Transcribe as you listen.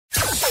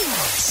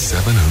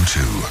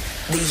702.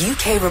 The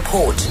UK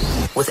Report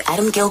with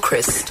Adam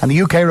Gilchrist. And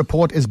the UK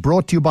Report is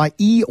brought to you by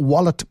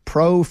eWallet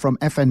Pro from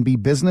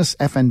FNB Business.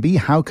 FNB,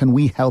 how can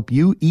we help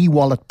you?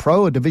 eWallet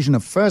Pro, a division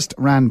of First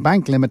Rand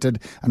Bank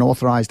Limited, an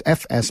authorised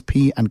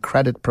FSP and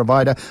credit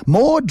provider.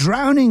 More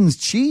drownings.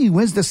 Gee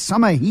whiz, the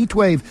summer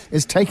heatwave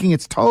is taking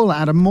its toll.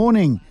 Adam,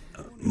 morning.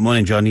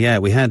 Morning, John. Yeah,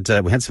 we had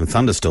some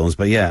thunderstorms,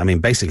 but yeah, I mean,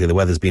 basically the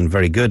weather's been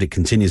very good. It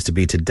continues to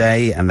be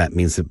today, and that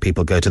means that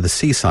people go to the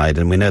seaside.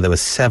 And we know there were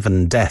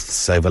 7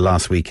 deaths over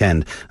last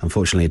weekend.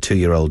 Unfortunately, a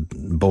 2-year-old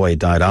boy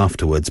died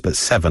afterwards, but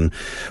 7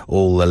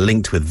 all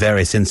linked with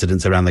various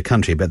incidents around the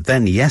country. But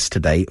then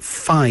yesterday,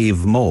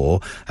 5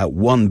 more at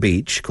one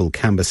beach called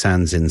Camber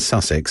Sands in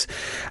Sussex.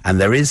 And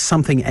there is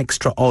something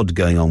extra odd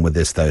going on with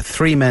this, though.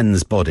 3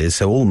 men's bodies,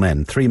 so all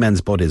men, 3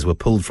 men's bodies were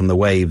pulled from the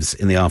waves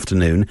in the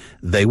afternoon.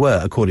 They were,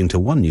 according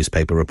to one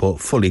newspaper report,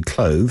 fully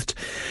clothed.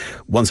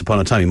 Once upon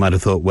a time, you might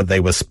have thought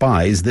they were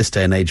spies. This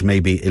day and age,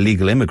 maybe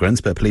illegal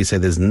immigrants, but police say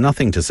there's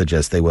nothing to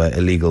suggest they were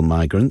illegal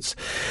migrants.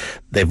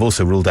 They've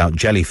also ruled out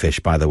jellyfish,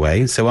 by the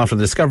way. So after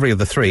the discovery of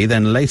the 3,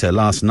 then later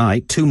last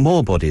night, 2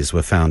 more bodies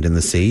were found in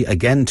the sea.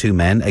 Again, 2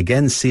 men,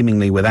 again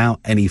seemingly without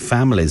any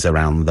families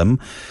around them.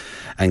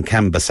 And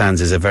Camber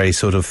Sands is a very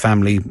sort of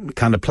family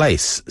kind of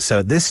place. So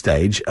at this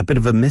stage, a bit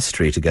of a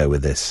mystery to go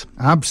with this.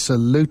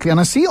 Absolutely. And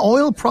I see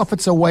oil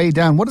profits are way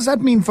down. What does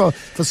that mean for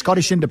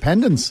Scottish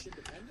independence?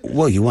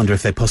 Well, you wonder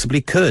if they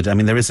possibly could. I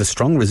mean, there is a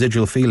strong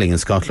residual feeling in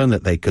Scotland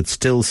that they could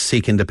still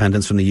seek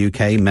independence from the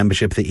UK,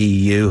 membership of the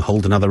EU,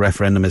 hold another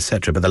referendum,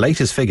 etc. But the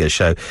latest figures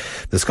show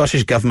the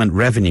Scottish government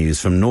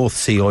revenues from North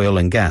Sea oil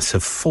and gas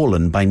have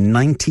fallen by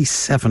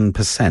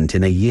 97%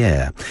 in a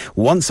year.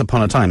 Once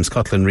upon a time,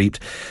 Scotland reaped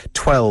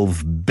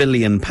 £12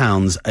 billion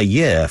a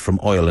year from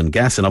oil and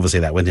gas, and obviously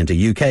that went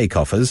into UK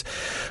coffers.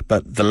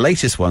 But the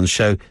latest ones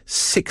show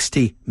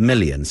 60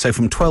 million. So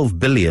from 12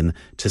 billion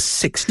to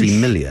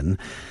 60 million.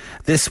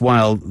 This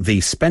while the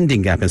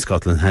spending gap in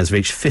Scotland has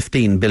reached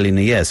 15 billion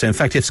a year. So in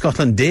fact, if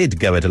Scotland did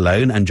go it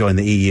alone and join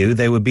the EU,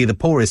 they would be the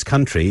poorest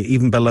country,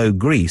 even below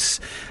Greece.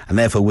 And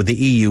therefore, would the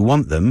EU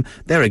want them?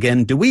 There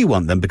again, do we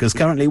want them? Because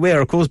currently we are,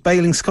 of course,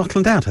 bailing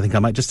Scotland out. I think I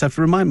might just have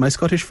to remind my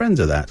Scottish friends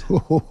of that.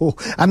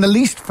 And the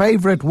least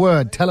favourite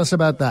word, tell us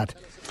about that.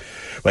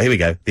 Well, here we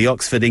go. The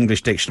Oxford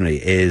English Dictionary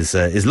is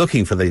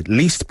looking for the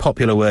least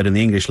popular word in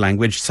the English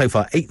language. So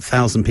far,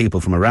 8,000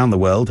 people from around the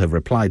world have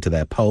replied to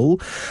their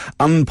poll.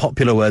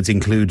 Unpopular words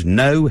include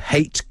no,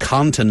 hate,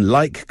 can't and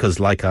like,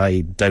 because like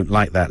I don't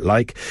like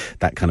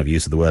that kind of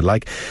use of the word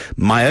like.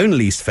 My own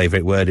least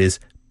favourite word is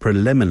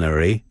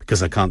preliminary,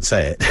 because I can't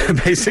say it,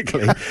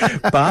 basically.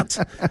 But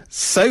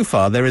so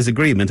far, there is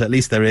agreement, at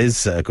least there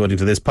is, according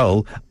to this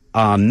poll.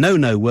 Our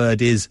no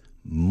word is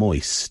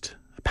moist.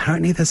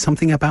 Apparently there's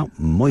something about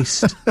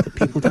moist that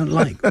people don't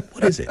like.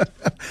 What is it?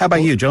 How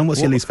about you, John?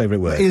 What's your least favourite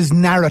word? Is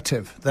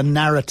narrative, the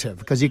narrative,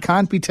 because you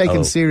can't be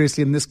taken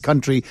seriously in this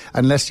country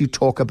unless you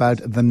talk about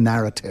the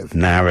narrative.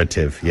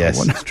 Narrative,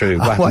 yes, it's true.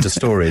 What happened to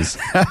stories?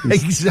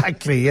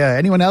 Exactly, yeah.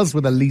 Anyone else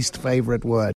with a least favourite word?